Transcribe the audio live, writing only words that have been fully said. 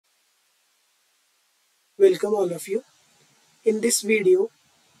Welcome all of you. In this video,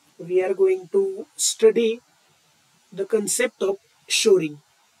 we are going to study the concept of shoring.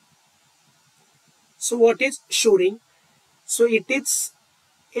 So what is shoring? So it is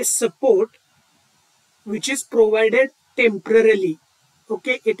a support which is provided temporarily.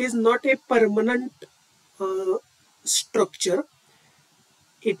 Okay, it is not a permanent uh, structure.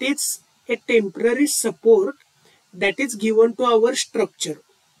 It is a temporary support that is given to our structure.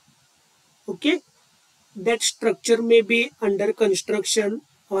 Okay, that structure may be under construction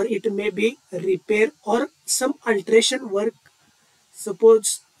or it may be repair or some alteration work.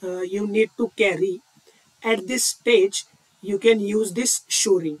 Suppose you need to carry at this stage, you can use this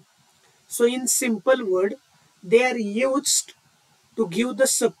shoring. So in simple word, they are used to give the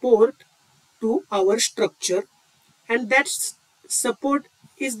support to our structure, and that support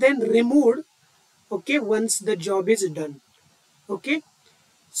is then removed, okay, once the job is done. Okay,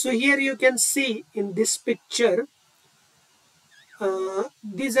 so here you can see in this picture,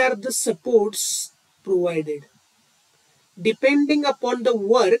 these are the supports provided. Depending upon the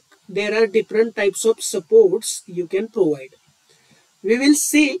work, there are different types of supports you can provide. We will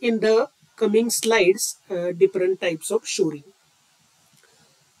see in the coming slides different types of shoring.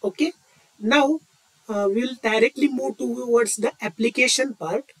 Okay, now we will directly move towards the application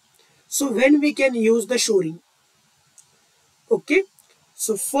part. So when we can use the shoring? Okay,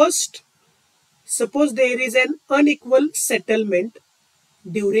 so first, suppose there is an unequal settlement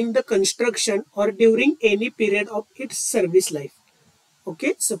during the construction or during any period of its service life.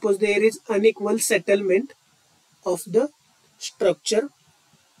 Okay, suppose there is unequal settlement of the structure,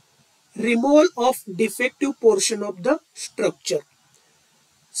 removal of defective portion of the structure.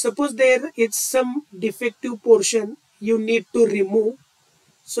 Suppose there is some defective portion you need to remove,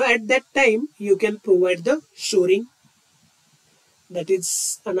 so at that time you can provide the shoring. That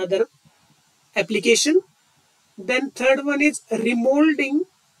is another application. Then third one is remodeling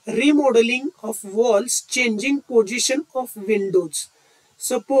of walls, changing position of windows.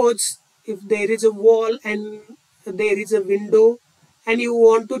 Suppose if there is a wall and there is a window and you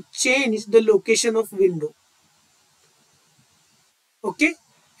want to change the location of window. Okay,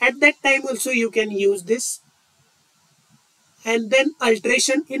 at that time also you can use this. And then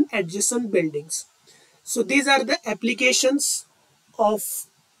alteration in adjacent buildings. So these are the applications of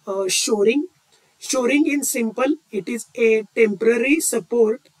shoring. Shoring in simple, it is a temporary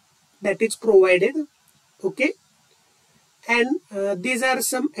support that is provided. Okay, and these are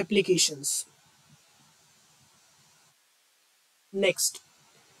some applications. Next,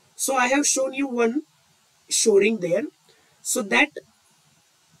 so I have shown you one shoring there. So that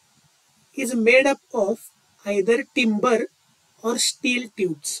is made up of either timber or steel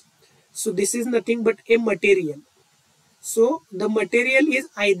tubes. So this is nothing but a material. So the material is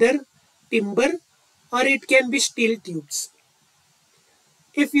either timber or it can be steel tubes.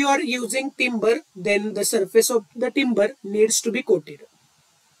 If you are using timber, then the surface of the timber needs to be coated.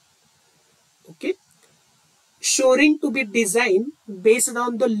 Okay. Shoring to be designed based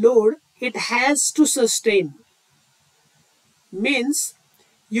on the load it has to sustain. Means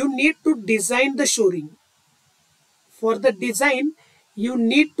you need to design the shoring. For the design, you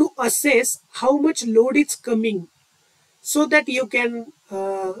need to assess how much load is coming so that you can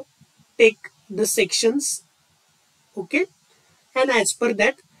take the sections. Okay, and as per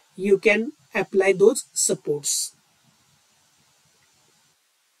that you can apply those supports.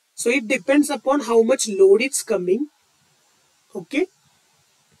 So it depends upon how much load is coming. Okay,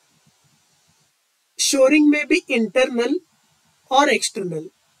 shoring may be internal or external.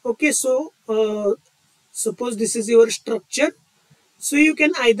 Okay, so suppose this is your structure, so you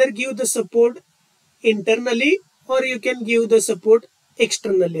can either give the support internally or you can give the support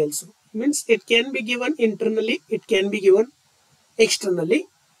externally also. Means it can be given internally, it can be given externally.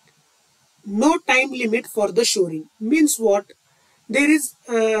 No time limit for the shoring. Means what? There is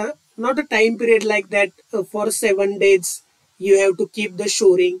not a time period like that for 7 days you have to keep the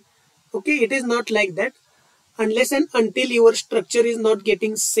shoring. Okay, it is not like that. Unless and until your structure is not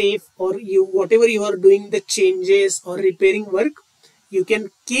getting safe, or you whatever you are doing the changes or repairing work, you can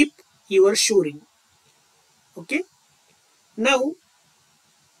keep your shoring. Okay, now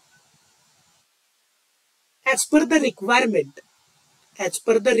as per the requirement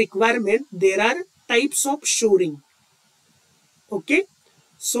there are types of shoring. Okay,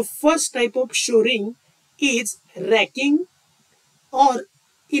 so first type of shoring is racking or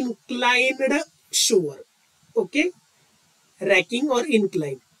inclined shore. Okay, racking or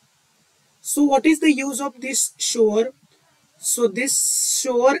incline. So what is the use of this shore? So this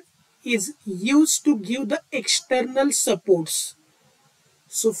shore is used to give the external supports.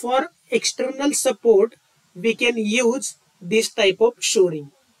 So for external support, we can use this type of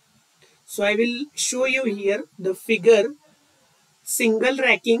shoring. So I will show you here the figure single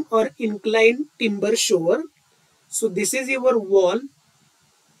racking or inclined timber shower. So this is your wall,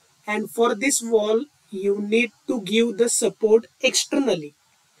 and for this wall you need to give the support externally.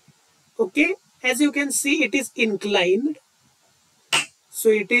 Okay, as you can see it is inclined, so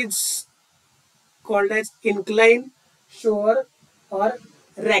it is called as inclined shower or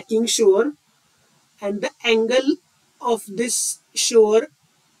racking shower, and the angle of this shower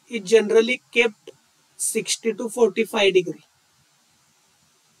is generally kept 60 to 45 degree.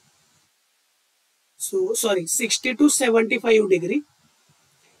 So sorry, 60 to 75 degree.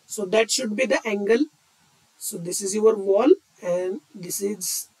 So that should be the angle. So this is your wall and this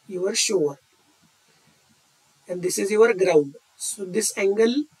is your shower and this is your ground. So this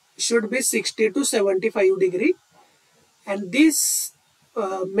angle should be 60 to 75 degree, and this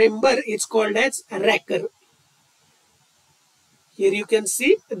member is called as a racker. Here you can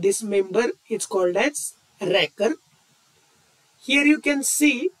see this member is called as racker. Here you can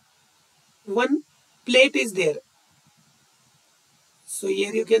see one plate is there. So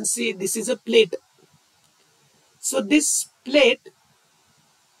here you can see this is a plate. So this plate,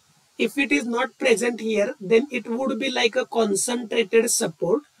 if it is not present here, then it would be like a concentrated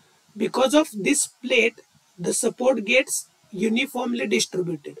support. Because of this plate, the support gets uniformly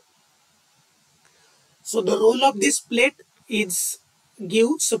distributed. So the role of this plate is give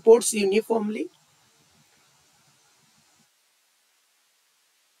supports uniformly.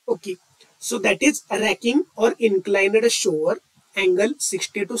 Okay, so that is racking or inclined shower, angle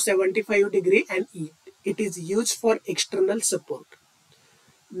 60 to 75 degree, and it is used for external support.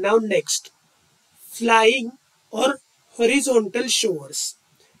 Now next, flying or horizontal showers.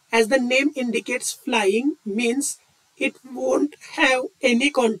 As the name indicates, flying means it won't have any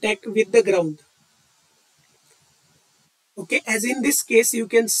contact with the ground. Okay, as in this case, you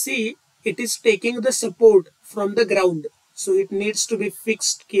can see it is taking the support from the ground. So it needs to be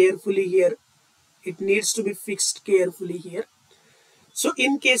fixed carefully here. It needs to be fixed carefully here. So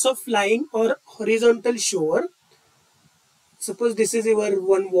in case of flying or horizontal shower, suppose this is your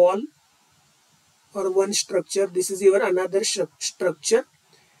one wall or one structure, this is your another structure,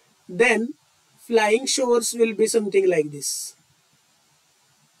 then flying showers will be something like this.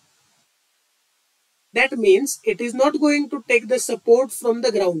 That means it is not going to take the support from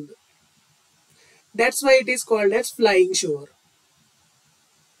the ground. That's why it is called as flying shower.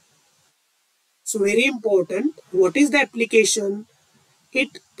 So very important, what is the application?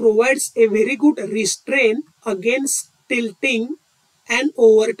 It provides a very good restraint against tilting and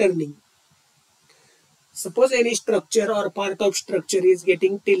overturning. Suppose any structure or part of structure is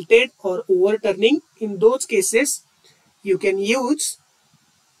getting tilted or overturning, in those cases you can use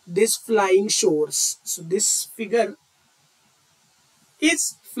this flying shores. So this figure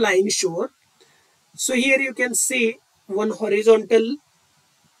is flying shore. So here you can see one horizontal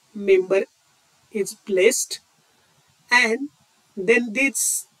member is placed, and then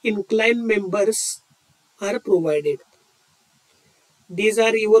these inclined members are provided. These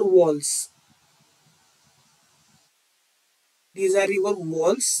are your walls. These are your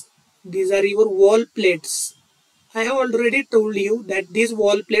walls. These are your wall plates. I have already told you that these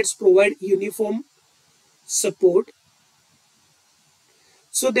wall plates provide uniform support.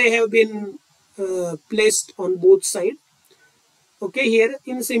 So they have been placed on both sides. Okay, here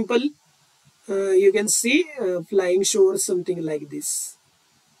in simple, you can see flying shores, something like this.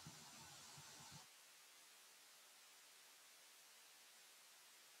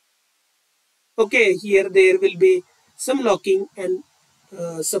 Okay, here there will be some locking and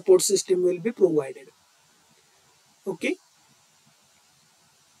support system will be provided. Okay,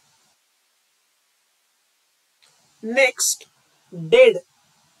 next, dead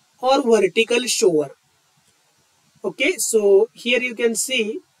or vertical shower. Okay, so here you can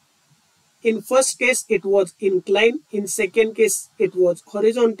see in first case it was inclined, in second case it was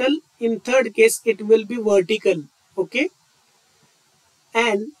horizontal, in third case it will be vertical. Okay,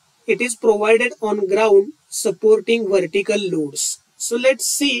 and it is provided on ground supporting vertical loads. So let's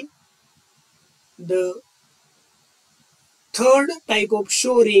see the third type of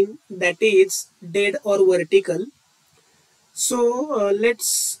shoring, that is dead or vertical. So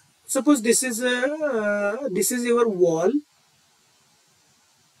let's suppose this is your wall.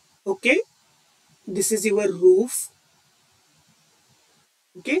 Okay, this is your roof.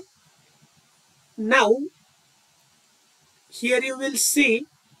 Okay, now here you will see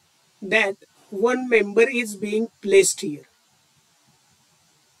that one member is being placed here,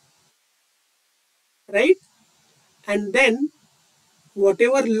 right? And then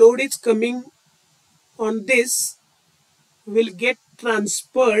whatever load is coming on this will get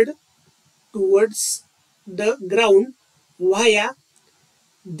transferred towards the ground via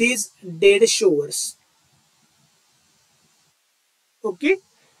these dead showers. Okay,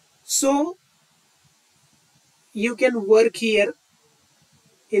 so you can work here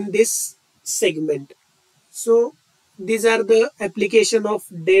in this segment. So these are the application of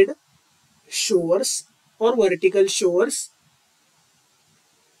dead showers or vertical showers.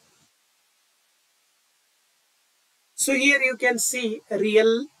 So here you can see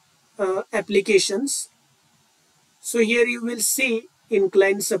real applications. So here you will see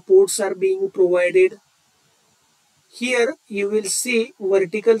inclined supports are being provided. Here you will see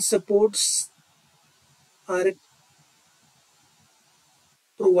vertical supports are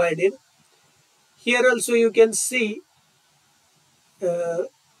provided. Here also you can see uh,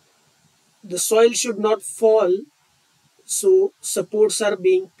 the soil should not fall, so supports are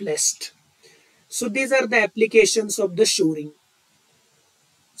being placed. So these are the applications of the shoring.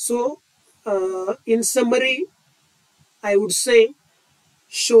 So in summary, I would say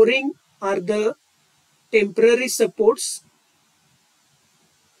shoring are the temporary supports.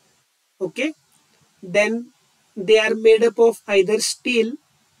 Okay, then they are made up of either steel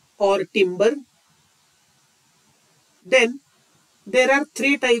or timber. Then there are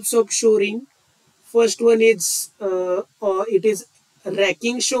three types of shoring. First one is it is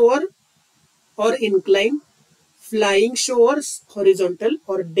racking shore or incline, flying shores horizontal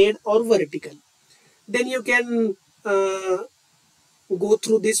or dead or vertical. Then you can go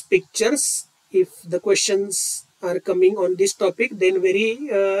through these pictures. If the questions are coming on this topic, then very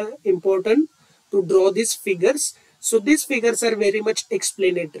important to draw these figures. So these figures are very much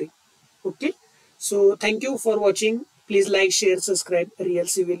explanatory. Okay, so thank you for watching. Please like, share, subscribe Real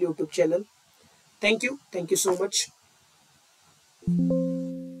Civil YouTube channel. Thank you so much.